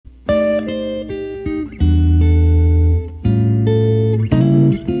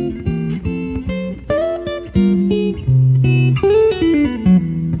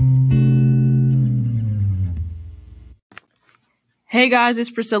Hey guys, it's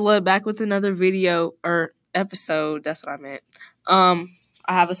Priscilla back with another video or episode. That's what I meant.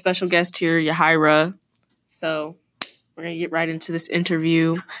 I have a special guest here, Yahira. So we're gonna get right into this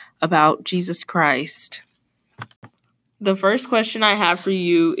interview about Jesus Christ. The first question I have for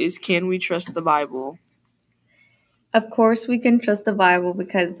you is, can we trust the Bible? Of course, we can trust the Bible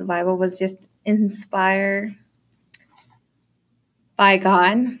because the Bible was just inspired by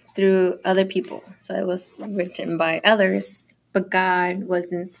God through other people. So it was written by others, but God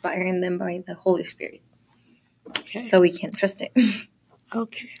was inspiring them by the Holy Spirit. Okay. So we can trust it.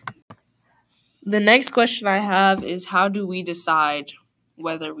 Okay. The next question I have is, how do we decide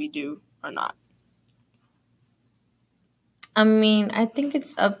whether we do or not? I mean, I think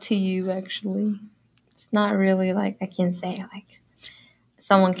it's up to you, actually. It's not really like I can say, like,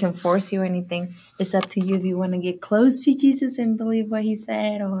 someone can force you or anything. It's up to you if you want to get close to Jesus and believe what he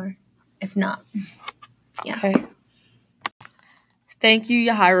said or if not. Yeah. Okay. Thank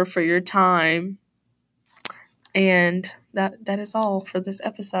you, Yahira, for your time. And that is all for this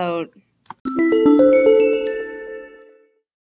episode.